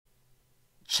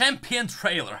champion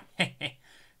trailer.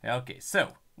 Okay, so,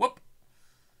 whoop.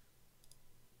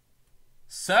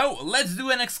 So, let's do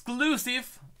an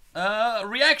exclusive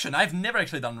reaction. I've never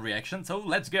actually done a reaction, so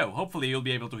let's go. Hopefully you'll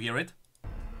be able to hear it.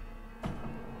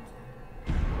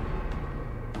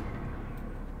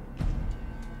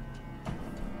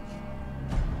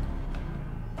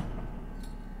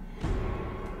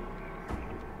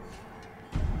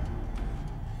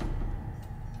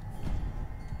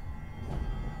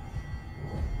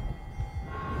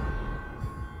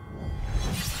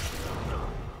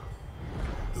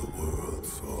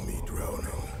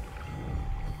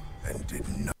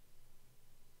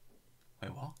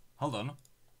 Wait, what? Hold on.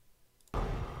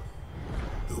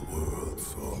 The world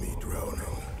saw me drowning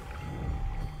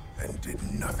and did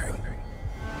nothing.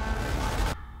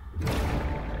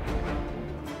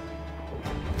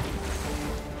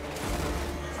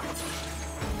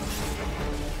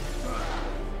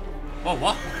 Whoa,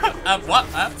 what? What?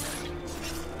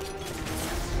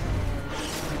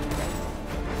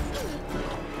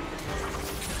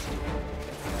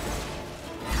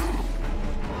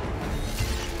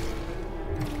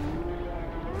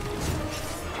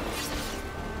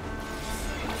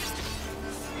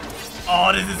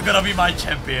 Oh, this is gonna be my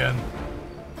champion.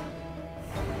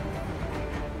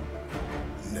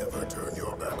 Never turn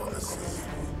your back on the sea.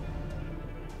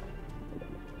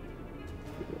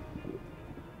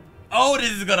 Oh,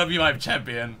 this is gonna be my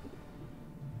champion.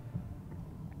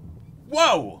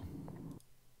 Whoa.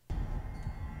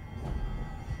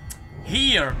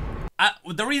 Here,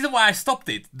 the reason why I stopped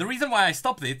it,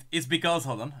 is because,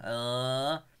 hold on,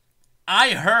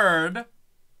 I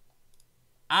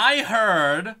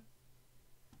heard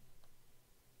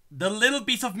the little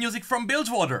piece of music from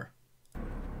Bilgewater.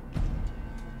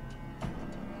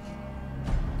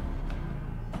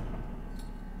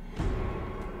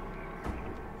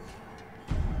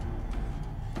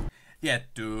 Yeah,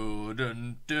 dun,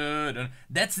 dun, dun.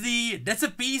 That's a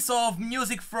piece of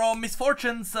music from Miss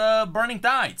Fortune's Burning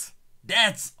Tides.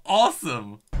 That's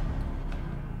awesome.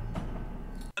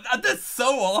 That's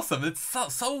so awesome. It's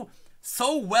so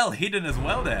well hidden as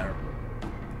well there.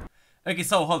 Okay,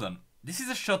 so hold on. This is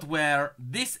a shot where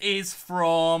this is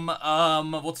from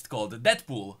what's it called?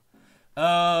 Deadpool.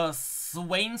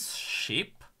 Swain's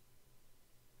ship,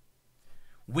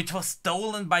 which was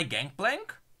stolen by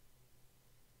Gangplank.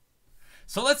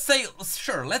 So let's say,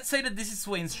 sure, let's say that this is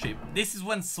Swain's ship. This is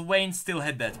when Swain still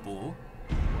had Deadpool.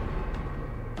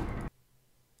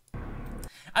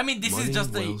 I mean, this is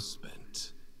just well a...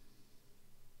 spent.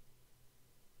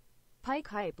 Pyke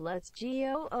hype, let's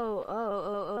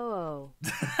go.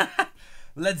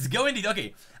 Let's go indeed.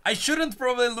 Okay, I shouldn't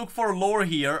probably look for lore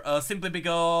here, simply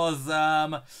because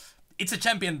it's a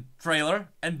champion trailer,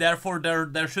 and therefore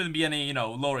there shouldn't be any, you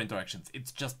know, lore interactions.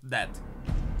 It's just that.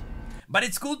 But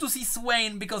it's cool to see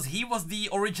Swain because he was the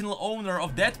original owner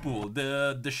of Deadpool,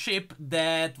 the ship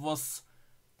that was,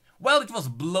 well, it was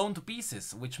blown to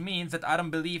pieces, which means that I don't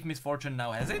believe Miss Fortune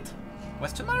now has it?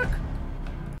 Question mark?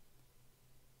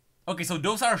 Okay, so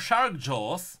those are shark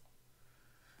jaws.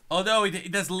 Although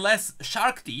it has less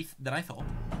shark teeth than I thought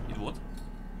it would.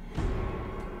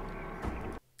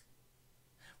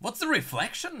 What's the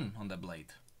reflection on the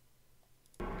blade?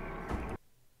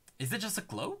 Is it just a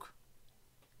cloak?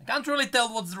 I can't really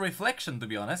tell what's the reflection, to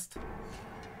be honest.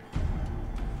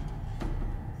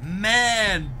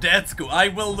 Man, that's cool. I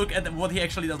will look at what he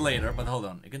actually does later, but hold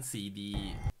on. You can see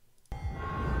the...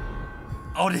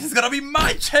 Oh, this is gonna be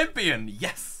my champion!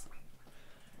 Yes!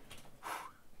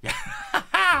 Yeah.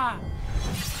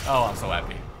 Oh, I'm so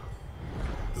happy.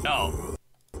 No.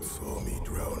 Saw me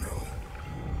drowning.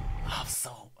 I'm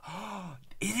so...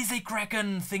 It is a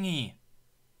Kraken thingy.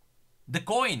 The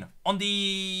coin on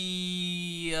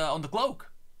the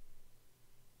cloak.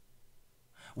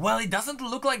 Well, it doesn't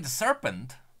look like the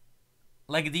serpent,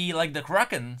 like the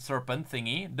Kraken serpent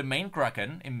thingy, the main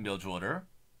Kraken in Bilgewater.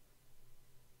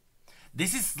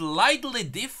 This is slightly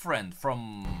different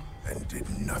from And did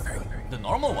nothing. the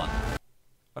normal one.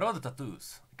 What about the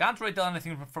tattoos? I can't really tell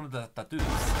anything from the tattoos.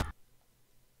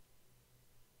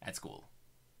 That's cool.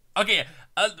 Okay,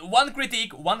 one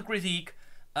critique.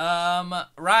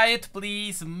 Riot,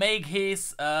 please make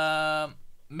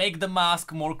make the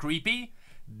mask more creepy.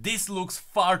 This looks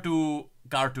far too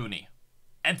cartoony.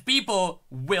 And people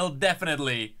will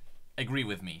definitely agree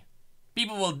with me.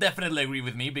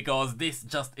 Because this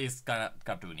just is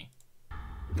cartoony.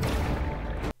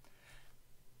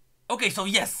 Okay, so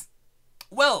yes.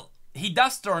 Well, he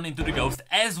does turn into the ghost,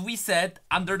 as we said,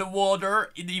 under the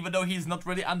water, even though he's not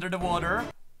really under the water.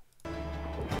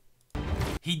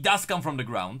 He does come from the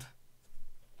ground.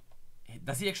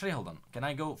 Does he actually? Hold on. Can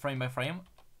I go frame by frame?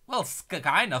 Well,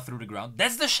 kinda through the ground.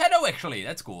 That's the shadow, actually.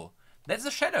 That's cool. That's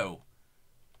the shadow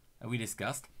we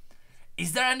discussed.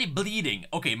 Is there any bleeding?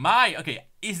 Okay, okay.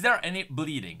 Is there any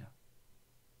bleeding?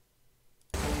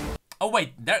 Oh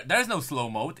wait, there's no slow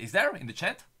mode. Is there in the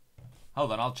chat?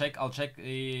 Hold on, I'll check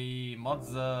the mods.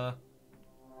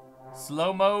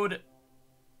 Slow mode.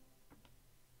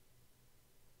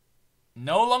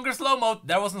 No longer slow mode.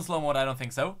 There wasn't slow mode. I don't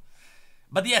think so.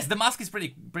 But yes, the mask is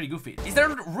pretty goofy. Is there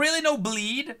really no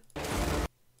bleed?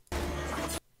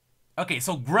 Okay,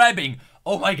 so grabbing.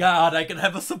 Oh my god, I can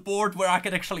have a support where I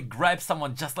can actually grab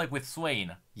someone just like with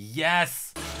Swain.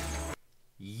 Yes.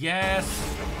 Yes.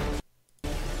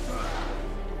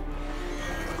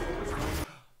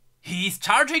 He's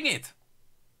charging it.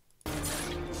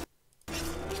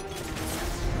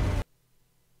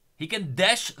 He can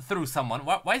dash through someone.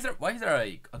 Why is there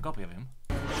a copy of him?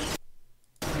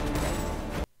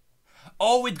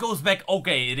 Oh, it goes back.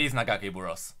 Okay, it is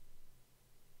Nagakeburos.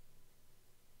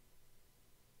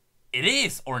 It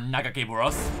is, or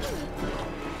Nagakeburos.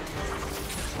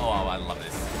 Oh, I love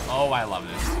this. Oh, I love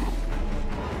this.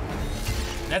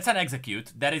 That's an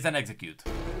execute. That is an execute.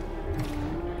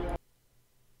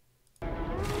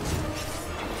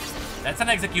 That's an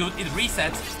execute. It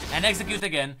resets and execute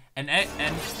again and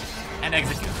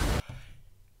execute.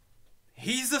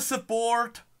 He's a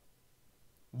support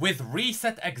with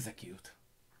reset execute.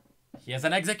 He has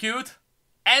an execute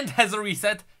and has a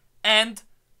reset and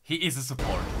he is a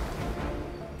support.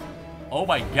 Oh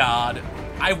my god.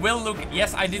 I will look.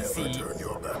 Yes, I did see.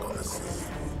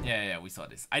 Yeah, we saw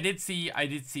this. I did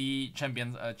see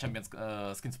Champions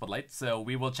Skin Spotlight, so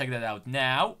we will check that out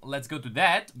now. Let's go to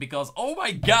that because oh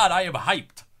my god, I am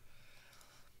hyped.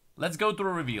 Let's go to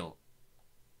a reveal.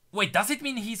 Wait, does it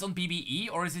mean he's on PBE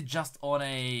or is it just on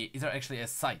a? Is there actually a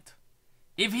site?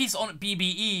 If he's on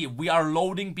PBE, we are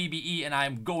loading PBE and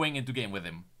I'm going into game with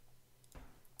him.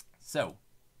 So.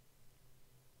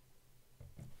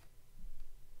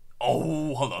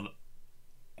 Oh, hold on.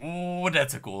 Oh,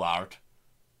 that's a cool art.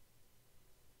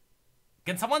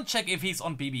 Can someone check if he's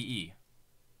on PBE?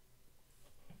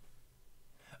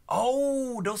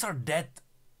 Oh, those are dead.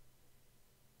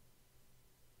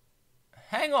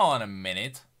 Hang on a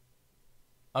minute.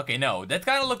 Okay, no, that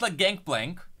kind of looked like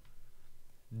Gangplank.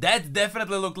 That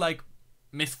definitely looked like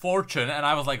Misfortune, and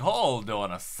I was like, hold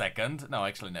on a second. No,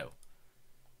 actually, no.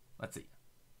 Let's see.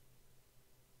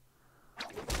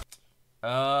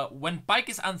 When Pyke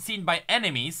is unseen by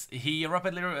enemies, he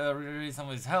rapidly releases some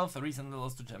of his health, recently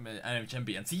lost to enemy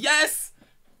champions. Yes!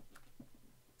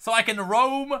 So I can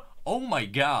roam. Oh my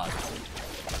god.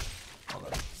 Hold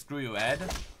on. Screw you, Ed.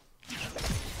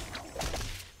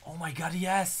 Oh my god,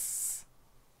 yes!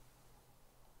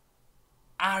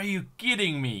 Are you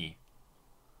kidding me?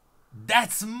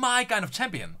 That's my kind of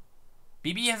champion.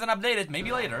 PB hasn't updated,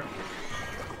 maybe later.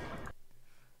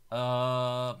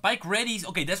 Pyke readies.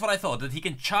 Okay, that's what I thought. That he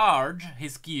can charge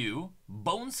his Q,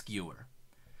 Bone Skewer.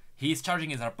 He's charging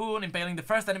his harpoon, impaling the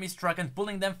first enemy's truck and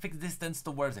pulling them fixed distance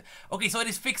towards it. Okay, so it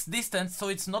is fixed distance, so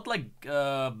it's not like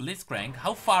Blitzcrank.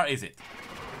 How far is it?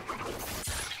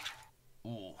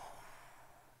 Ooh.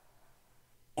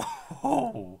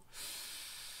 Oh.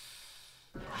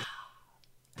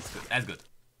 That's good. That's good.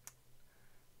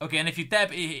 Okay, and if you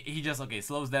tap, he just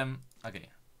slows them. Okay.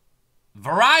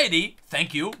 Variety,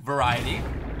 thank you, variety.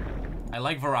 I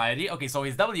like variety. Okay, so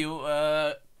his W,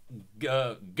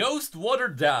 Ghost Water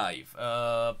Dive.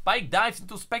 Pyke dives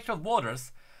into spectral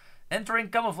waters, entering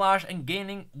camouflage and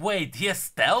gaining. Wait, he has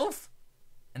stealth,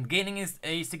 and gaining is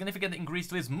a significant increase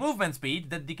to his movement speed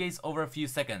that decays over a few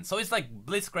seconds. So it's like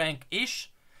Blitzcrank-ish,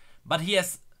 but he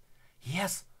has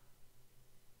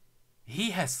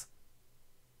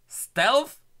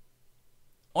stealth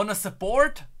on a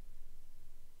support.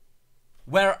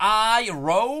 Where I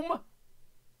roam?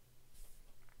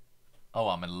 Oh,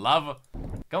 I'm in love.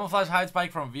 Camouflage hides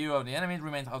Pyke from view of the enemy.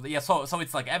 Remains of the. Yeah, so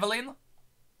it's like Evelyn.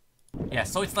 Yeah,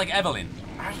 so it's like Evelyn.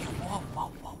 Are you?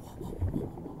 Whoa.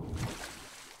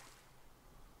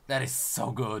 That is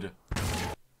so good.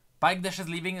 Pyke dashes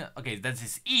leaving. Okay, that's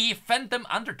his E. Phantom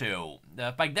Undertow.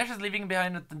 Pyke dashes leaving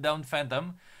behind the downed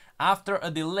Phantom. After a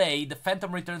delay, the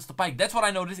Phantom returns to Pyke. That's what I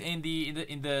noticed in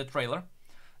the trailer.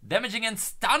 Damaging and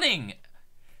stunning.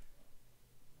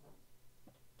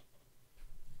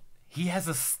 He has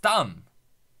a stun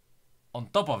on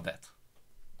top of that.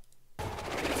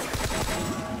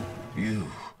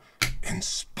 You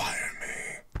inspire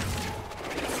me.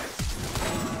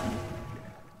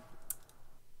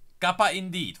 Kappa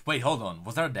indeed. Wait, hold on.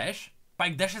 Was there a dash?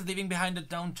 Pyke dashes leaving behind the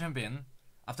down champion.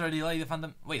 After a delay, the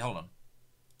Phantom. Wait, hold on.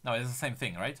 No, it's the same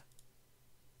thing, right?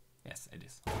 Yes, it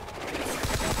is.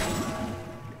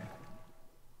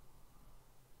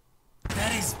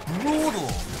 That's brutal.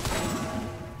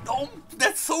 Oh,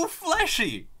 that's so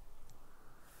flashy.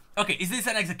 Okay, is this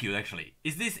an execute actually?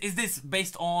 Is this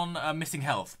based on missing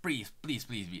health? Please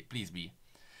be.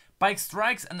 Pyke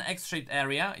strikes an X-shaped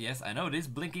area. Yes, I know this.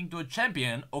 Blinking to a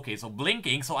champion. Okay, so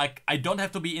blinking, so I don't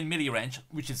have to be in melee range,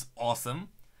 which is awesome.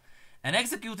 And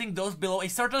executing those below a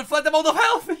certain flat amount of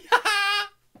health.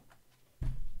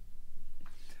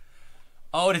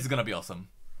 Oh, this is gonna be awesome.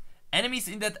 Enemies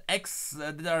in that X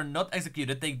that are not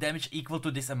executed take damage equal to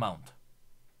this amount.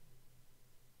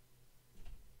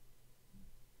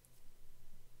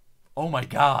 Oh my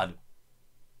god.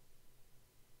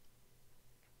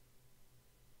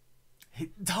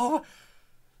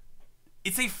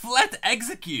 It's a flat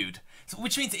execute, so,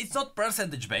 which means it's not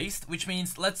percentage based, which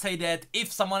means let's say that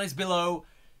if someone is below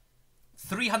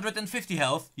 350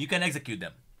 health, you can execute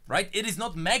them, right? It is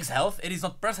not max health, it is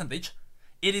not percentage,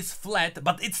 it is flat,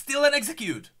 but it's still an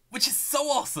execute, which is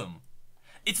so awesome.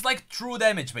 It's like true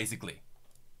damage, basically.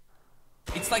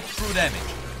 It's like true damage.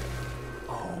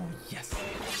 Oh, yes.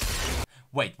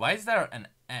 Wait, why is there an...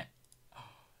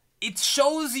 It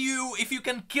shows you if you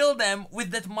can kill them with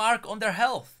that mark on their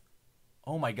health.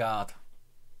 Oh my god.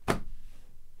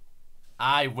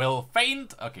 I will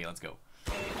faint. Okay, let's go.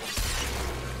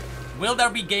 Will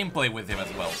there be gameplay with him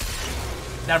as well?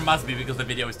 There must be, because the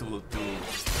video is too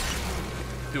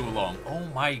long. Oh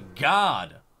my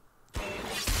god.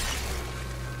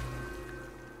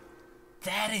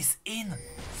 That is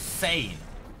insane.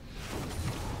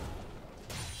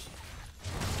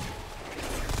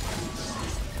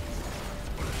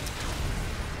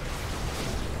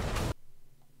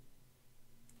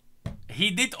 He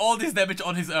did all this damage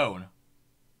on his own.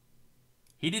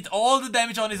 He did all the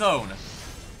damage on his own.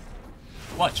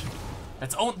 Watch.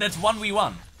 That's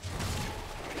 1v1.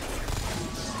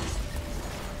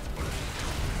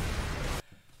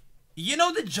 You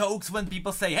know the jokes when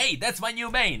people say, hey, that's my new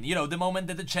main. You know, the moment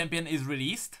that the champion is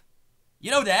released.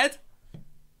 You know that?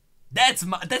 That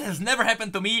has never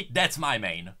happened to me. That's my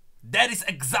main. That is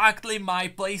exactly my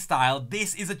playstyle.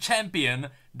 This is a champion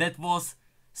that was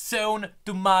sewn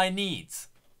to my needs.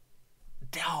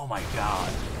 Oh my god.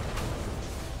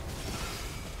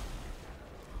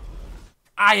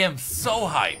 I am so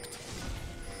hyped.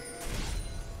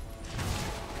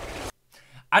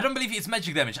 I don't believe it's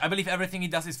magic damage. I believe everything he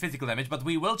does is physical damage, but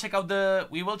we will check out the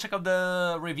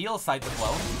reveal site as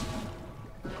well.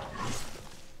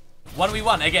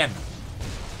 1v1 again.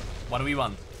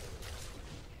 1v1.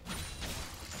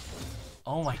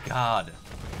 Oh my god.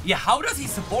 Yeah, how does he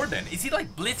support then? Is he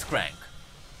like Blitzcrank?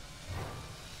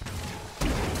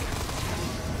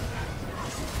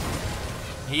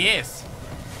 He is.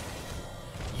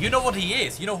 You know what he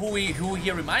is? You know who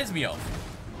he reminds me of?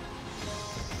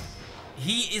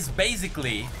 He is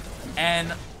basically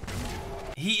an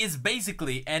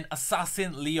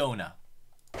assassin Leona.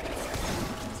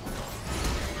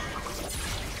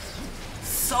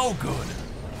 So good.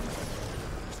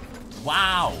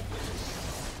 Wow.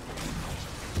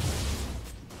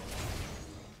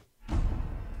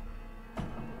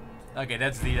 Okay,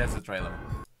 that's the trailer.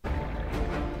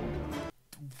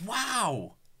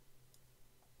 Wow.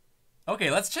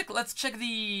 Okay, let's check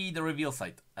the reveal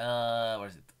site. Where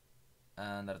is it?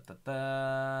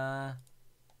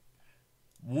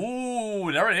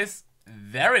 Woo, there it is.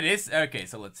 There it is. Okay,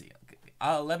 so let's see. Okay.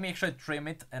 Let me actually trim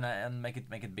it and make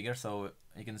it bigger so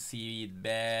you can see it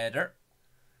better.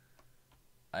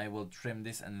 I will trim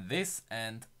this and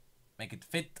make it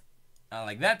fit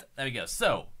like that. There we go.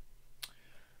 So,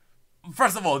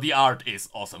 first of all, the art is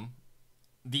awesome.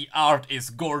 The art is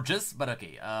gorgeous, but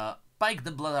okay. Pyke,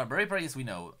 the Blood Harbor Reaper, yes we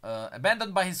know.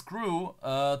 Abandoned by his crew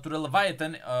to the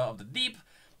Leviathan of the deep,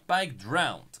 Pyke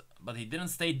drowned, but he didn't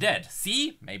stay dead.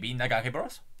 See? Maybe Nagake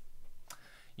Bros?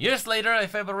 Years later, a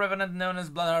fabled revenant known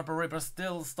as Blood Harbor Reaper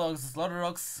still stalks the Slaughter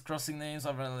Rocks, crossing names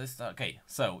over the list. Okay,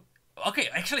 so... Okay,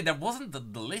 actually, there wasn't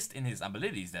the list in his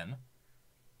abilities then.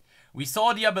 We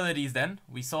saw the abilities then.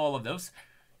 We saw all of those.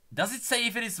 Does it say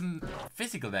if it is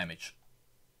physical damage?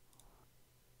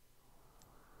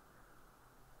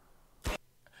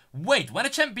 Wait, when a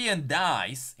champion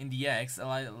dies in the X,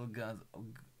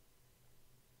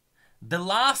 the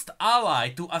last ally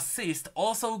to assist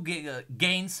also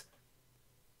gains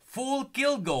full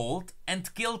kill gold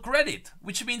and kill credit,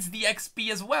 which means the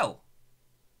XP as well.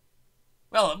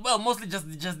 Well, mostly just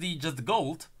the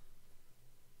gold.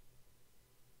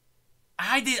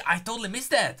 I totally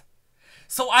missed that.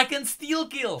 So I can steal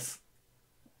kills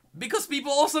because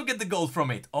people also get the gold from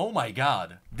it. Oh my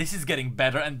god, this is getting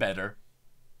better and better.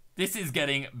 This is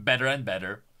getting better and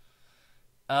better.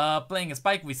 Playing as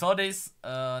Pyke, we saw this.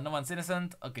 No one's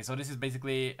innocent. Okay, so this is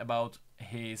basically about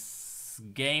his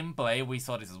previous gameplay, we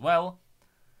saw this as well.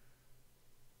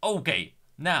 Okay,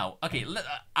 now, okay,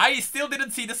 I still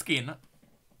didn't see the skin.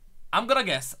 I'm gonna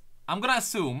guess, I'm gonna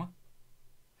assume,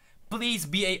 please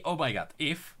be a, oh my god,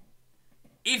 if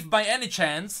by any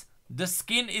chance, the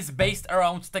skin is based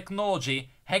around technology,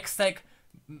 hextech,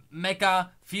 mecha,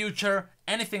 future,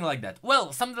 anything like that.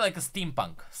 Well, something like a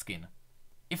steampunk skin.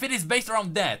 If it is based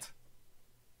around that,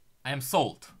 I am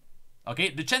sold. Okay,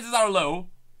 the chances are low,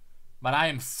 but I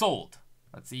am sold.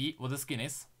 Let's see what the skin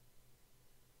is.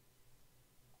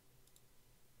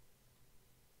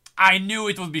 I knew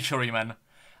it would be Shuriman.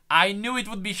 I knew it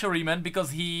would be Shuriman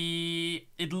because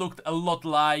it looked a lot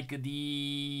like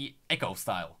the Echo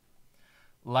style.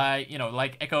 Like, you know,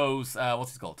 like Echo's,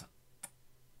 what's it called?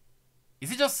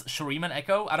 Is it just Shuriman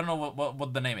Echo? I don't know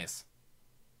what the name is.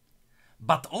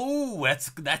 But, oh,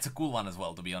 that's a cool one as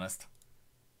well, to be honest.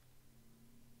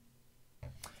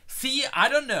 See, I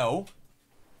don't know.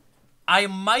 I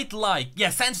might like,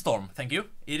 yeah, Sandstorm, thank you.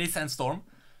 It is Sandstorm.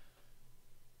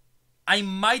 I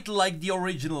might like the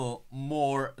original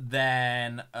more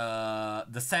than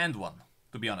the Sand one,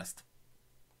 to be honest.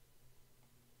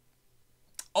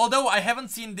 Although I haven't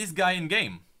seen this guy in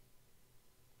game.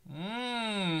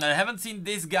 I haven't seen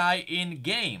this guy in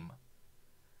game.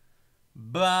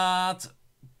 But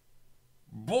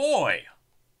boy,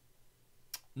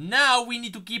 now we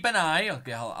need to keep an eye.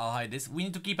 Okay, I'll hide this. We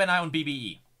need to keep an eye on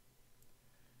PvE.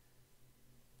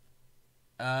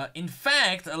 In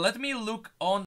fact, let me look on